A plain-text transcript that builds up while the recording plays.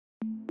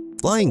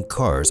Flying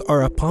cars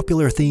are a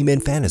popular theme in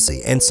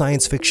fantasy and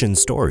science fiction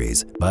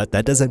stories, but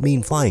that doesn't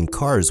mean flying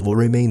cars will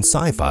remain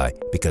sci-fi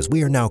because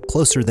we are now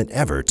closer than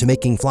ever to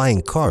making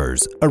flying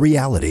cars a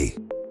reality.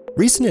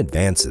 Recent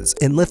advances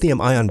in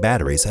lithium-ion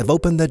batteries have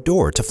opened the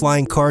door to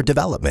flying car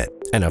development,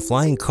 and a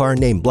flying car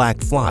named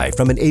Blackfly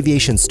from an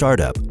aviation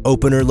startup,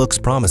 Opener, looks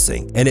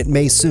promising, and it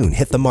may soon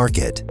hit the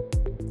market.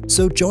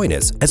 So join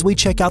us as we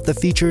check out the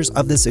features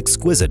of this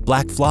exquisite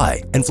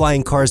Blackfly and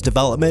flying cars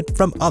development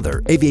from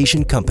other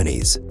aviation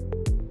companies.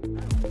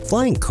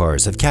 Flying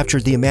cars have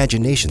captured the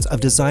imaginations of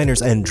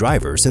designers and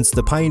drivers since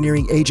the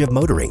pioneering age of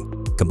motoring.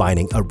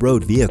 Combining a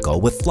road vehicle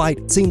with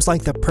flight seems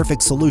like the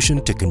perfect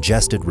solution to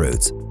congested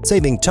routes,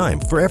 saving time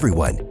for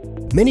everyone.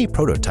 Many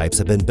prototypes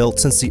have been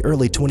built since the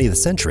early 20th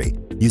century,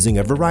 using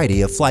a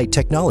variety of flight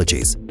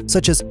technologies,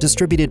 such as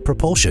distributed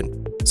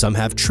propulsion. Some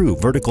have true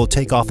vertical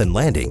takeoff and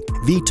landing,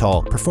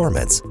 VTOL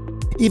performance.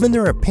 Even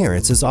their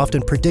appearance is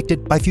often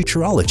predicted by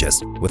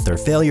futurologists, with their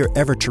failure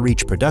ever to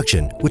reach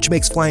production, which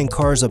makes flying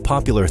cars a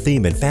popular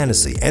theme in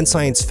fantasy and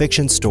science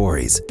fiction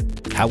stories.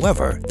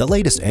 However, the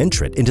latest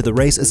entrant into the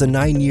race is a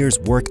 9 years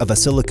work of a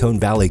Silicon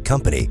Valley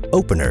company,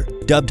 Opener,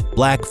 dubbed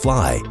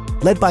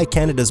Blackfly. Led by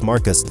Canada's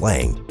Marcus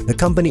Lang, the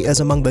company is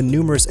among the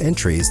numerous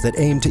entries that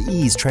aim to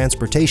ease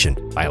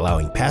transportation by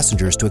allowing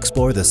passengers to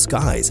explore the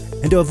skies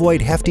and to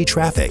avoid hefty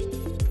traffic.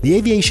 The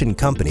aviation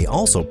company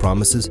also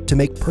promises to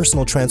make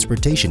personal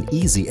transportation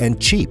easy and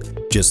cheap,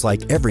 just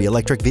like every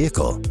electric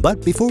vehicle.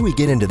 But before we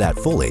get into that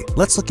fully,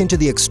 let's look into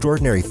the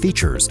extraordinary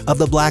features of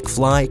the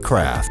Blackfly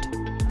craft.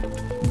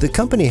 The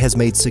company has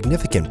made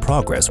significant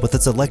progress with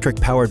its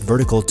electric-powered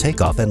vertical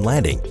takeoff and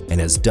landing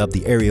and has dubbed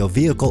the aerial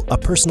vehicle a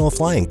personal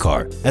flying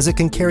car, as it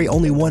can carry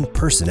only one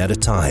person at a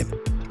time.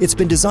 It's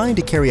been designed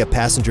to carry a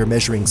passenger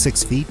measuring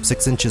 6 feet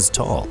 6 inches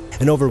tall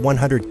and over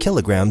 100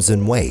 kilograms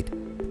in weight.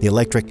 The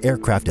electric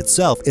aircraft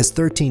itself is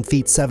 13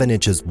 feet 7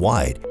 inches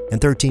wide and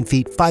 13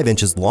 feet 5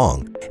 inches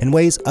long and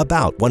weighs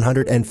about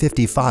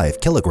 155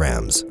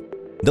 kilograms.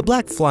 The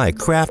Blackfly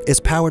craft is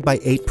powered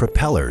by 8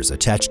 propellers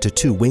attached to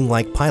 2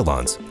 wing-like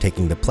pylons,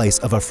 taking the place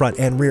of a front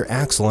and rear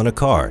axle on a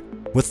car,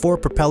 with 4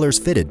 propellers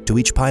fitted to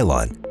each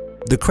pylon.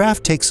 The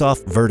craft takes off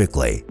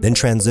vertically, then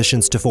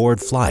transitions to forward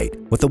flight,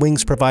 with the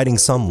wings providing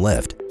some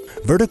lift.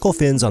 Vertical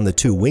fins on the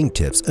 2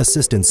 wingtips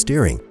assist in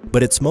steering,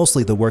 but it's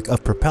mostly the work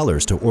of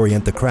propellers to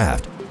orient the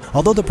craft.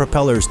 Although the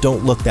propellers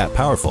don't look that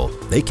powerful,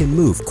 they can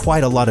move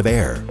quite a lot of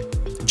air.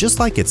 Just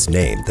like its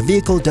name, the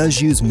vehicle does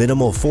use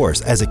minimal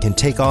force as it can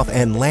take off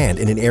and land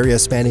in an area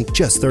spanning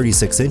just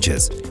 36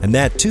 inches, and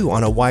that too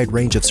on a wide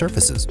range of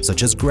surfaces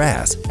such as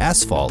grass,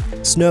 asphalt,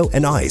 snow,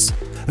 and ice.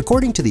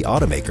 According to the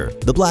automaker,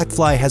 the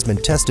Blackfly has been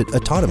tested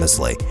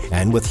autonomously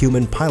and with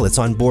human pilots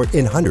on board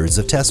in hundreds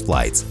of test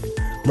flights.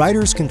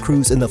 Riders can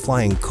cruise in the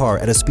flying car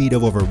at a speed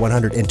of over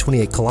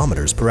 128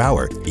 kilometers per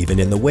hour, even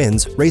in the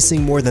winds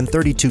racing more than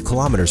 32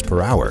 kilometers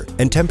per hour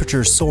and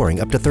temperatures soaring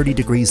up to 30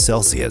 degrees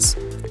Celsius.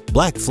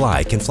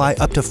 Blackfly can fly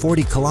up to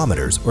 40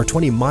 kilometers or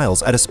 20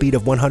 miles at a speed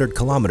of 100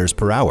 kilometers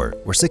per hour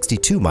or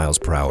 62 miles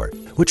per hour,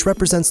 which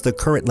represents the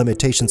current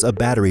limitations of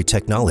battery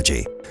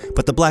technology.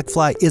 But the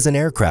Blackfly is an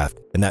aircraft,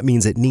 and that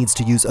means it needs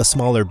to use a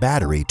smaller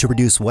battery to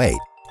reduce weight,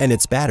 and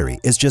its battery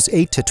is just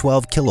 8 to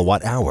 12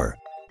 kilowatt-hour.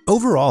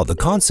 Overall, the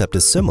concept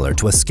is similar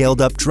to a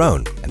scaled-up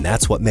drone, and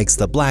that's what makes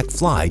the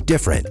Blackfly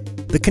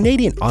different. The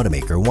Canadian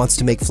automaker wants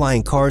to make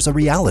flying cars a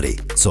reality,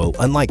 so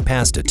unlike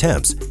past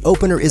attempts,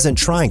 Opener isn't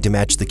trying to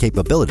match the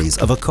capabilities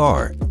of a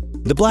car.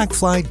 The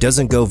Blackfly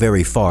doesn't go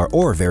very far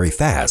or very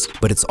fast,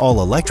 but it's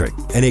all electric,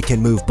 and it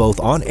can move both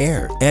on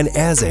air and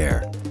as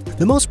air.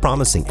 The most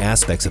promising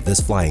aspects of this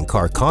flying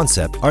car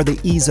concept are the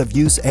ease of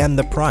use and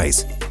the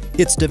price.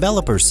 Its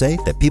developers say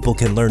that people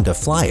can learn to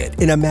fly it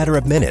in a matter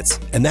of minutes,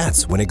 and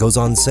that's when it goes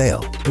on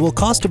sale. It will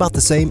cost about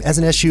the same as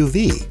an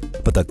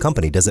SUV, but the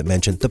company doesn't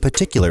mention the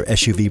particular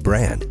SUV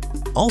brand.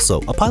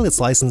 Also, a pilot's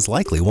license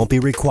likely won't be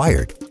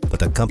required, but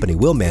the company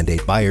will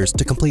mandate buyers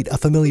to complete a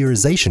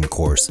familiarization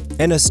course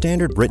and a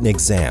standard written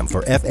exam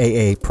for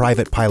FAA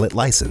private pilot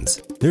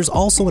license. There's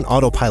also an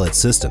autopilot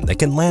system that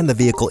can land the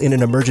vehicle in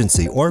an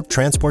emergency or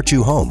transport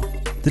you home.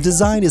 The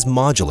design is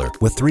modular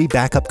with 3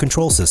 backup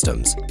control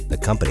systems. The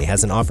company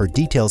hasn't offered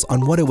details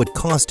on what it would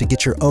cost to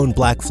get your own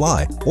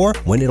Blackfly or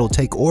when it'll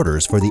take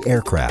orders for the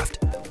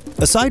aircraft.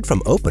 Aside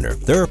from Opener,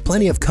 there are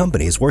plenty of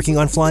companies working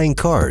on flying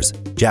cars.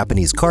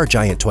 Japanese car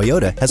giant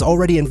Toyota has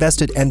already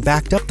invested and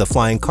backed up the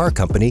flying car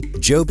company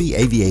Joby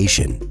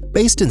Aviation.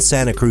 Based in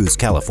Santa Cruz,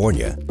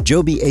 California,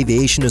 Joby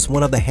Aviation is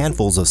one of the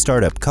handfuls of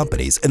startup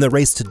companies in the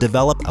race to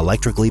develop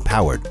electrically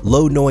powered,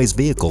 low-noise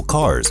vehicle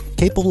cars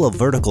capable of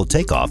vertical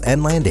takeoff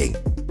and landing.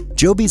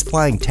 Joby's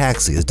flying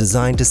taxi is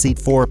designed to seat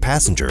 4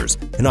 passengers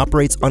and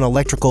operates on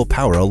electrical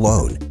power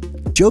alone.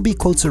 Joby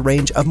quotes a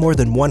range of more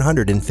than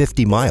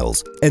 150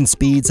 miles and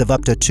speeds of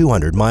up to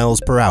 200 miles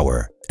per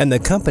hour, and the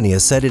company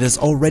has said it has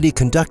already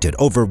conducted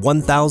over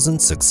 1,000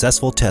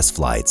 successful test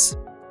flights.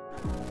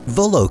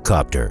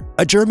 Volocopter,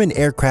 a German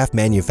aircraft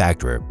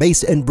manufacturer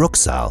based in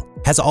Bruxelles,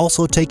 has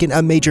also taken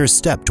a major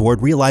step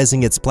toward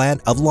realizing its plan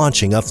of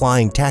launching a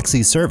flying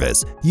taxi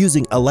service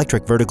using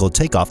electric vertical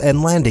takeoff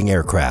and landing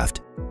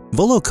aircraft.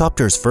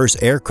 Volocopter's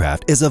first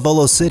aircraft is a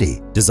iner-city,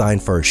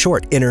 designed for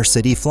short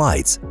inner-city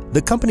flights.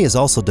 The company is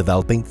also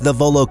developing the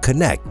Volo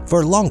Connect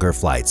for longer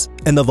flights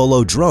and the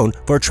Volo Drone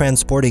for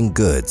transporting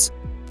goods.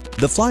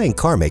 The flying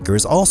car maker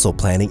is also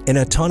planning an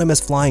autonomous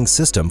flying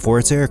system for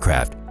its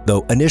aircraft,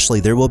 though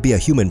initially there will be a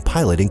human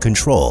pilot in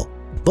control.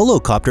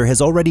 Volocopter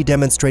has already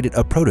demonstrated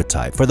a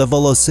prototype for the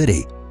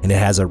iner-city, and it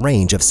has a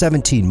range of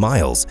 17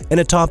 miles and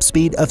a top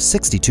speed of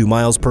 62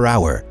 miles per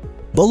hour.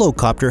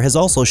 Volocopter has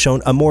also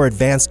shown a more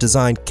advanced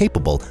design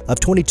capable of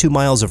 22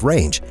 miles of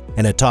range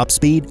and a top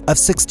speed of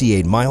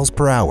 68 miles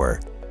per hour.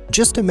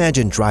 Just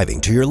imagine driving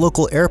to your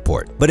local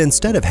airport, but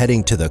instead of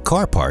heading to the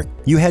car park,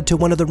 you head to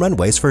one of the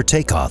runways for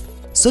takeoff.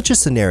 Such a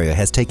scenario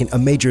has taken a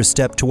major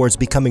step towards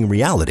becoming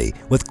reality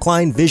with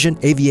Klein Vision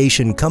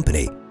Aviation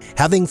Company,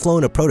 having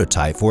flown a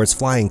prototype for its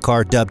flying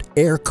car dubbed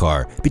Air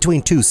Car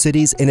between two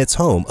cities in its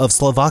home of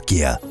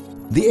Slovakia.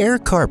 The Air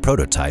Car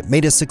prototype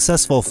made a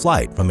successful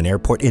flight from an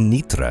airport in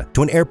Nitra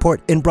to an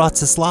airport in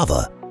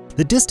Bratislava.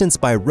 The distance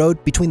by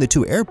road between the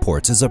two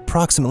airports is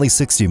approximately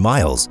 60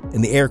 miles,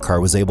 and the Air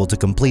Car was able to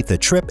complete the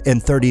trip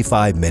in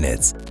 35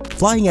 minutes,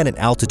 flying at an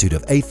altitude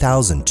of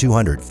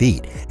 8,200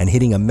 feet and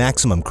hitting a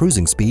maximum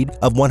cruising speed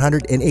of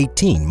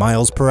 118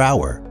 miles per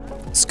hour.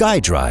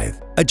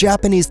 SkyDrive, a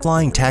Japanese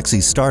flying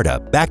taxi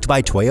startup backed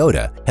by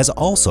Toyota, has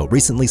also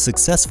recently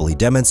successfully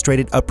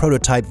demonstrated a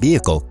prototype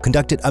vehicle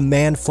conducted a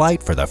manned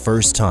flight for the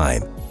first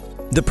time.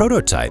 The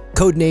prototype,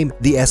 codenamed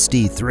the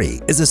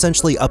SD3, is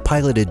essentially a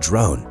piloted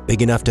drone,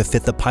 big enough to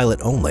fit the pilot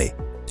only.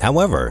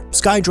 However,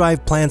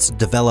 SkyDrive plans to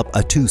develop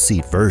a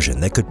two-seat version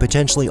that could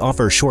potentially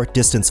offer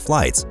short-distance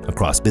flights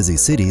across busy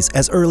cities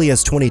as early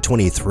as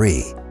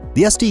 2023.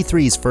 The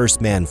SD3's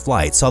first manned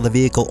flight saw the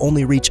vehicle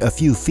only reach a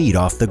few feet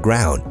off the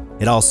ground.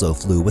 It also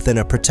flew within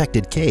a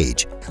protected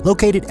cage,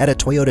 located at a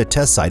Toyota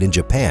test site in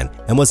Japan,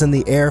 and was in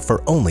the air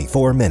for only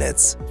 4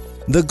 minutes.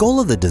 The goal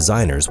of the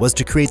designers was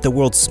to create the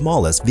world's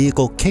smallest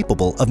vehicle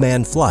capable of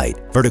manned flight,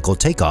 vertical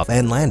takeoff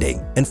and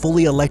landing, and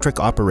fully electric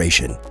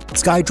operation.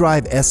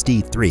 SkyDrive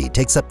SD3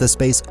 takes up the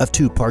space of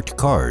 2 parked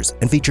cars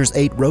and features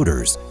 8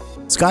 rotors.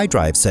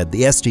 SkyDrive said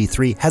the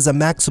SD3 has a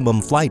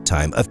maximum flight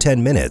time of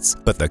 10 minutes,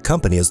 but the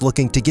company is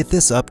looking to get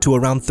this up to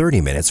around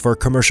 30 minutes for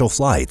commercial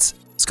flights.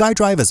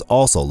 SkyDrive is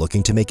also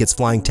looking to make its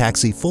flying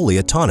taxi fully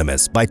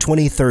autonomous by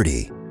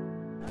 2030.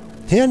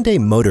 Hyundai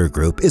Motor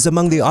Group is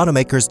among the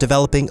automakers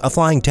developing a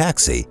flying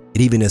taxi.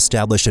 It even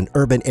established an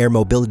urban air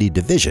mobility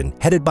division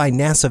headed by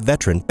NASA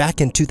veteran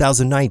back in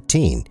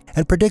 2019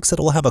 and predicts it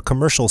will have a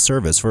commercial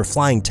service for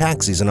flying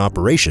taxis in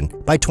operation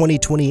by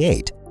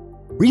 2028.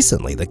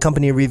 Recently, the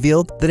company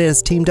revealed that it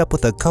has teamed up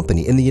with a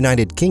company in the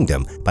United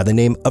Kingdom by the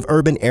name of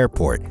Urban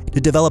Airport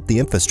to develop the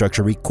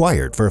infrastructure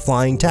required for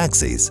flying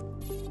taxis.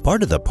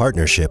 Part of the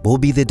partnership will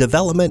be the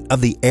development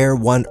of the Air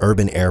 1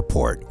 Urban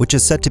Airport, which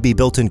is set to be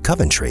built in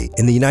Coventry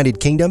in the United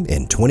Kingdom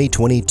in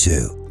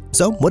 2022.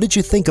 So, what did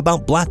you think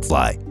about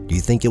Blackfly? Do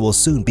you think it will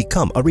soon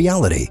become a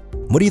reality?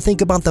 What do you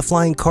think about the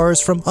flying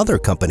cars from other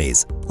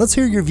companies? Let's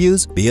hear your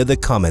views via the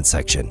comment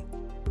section.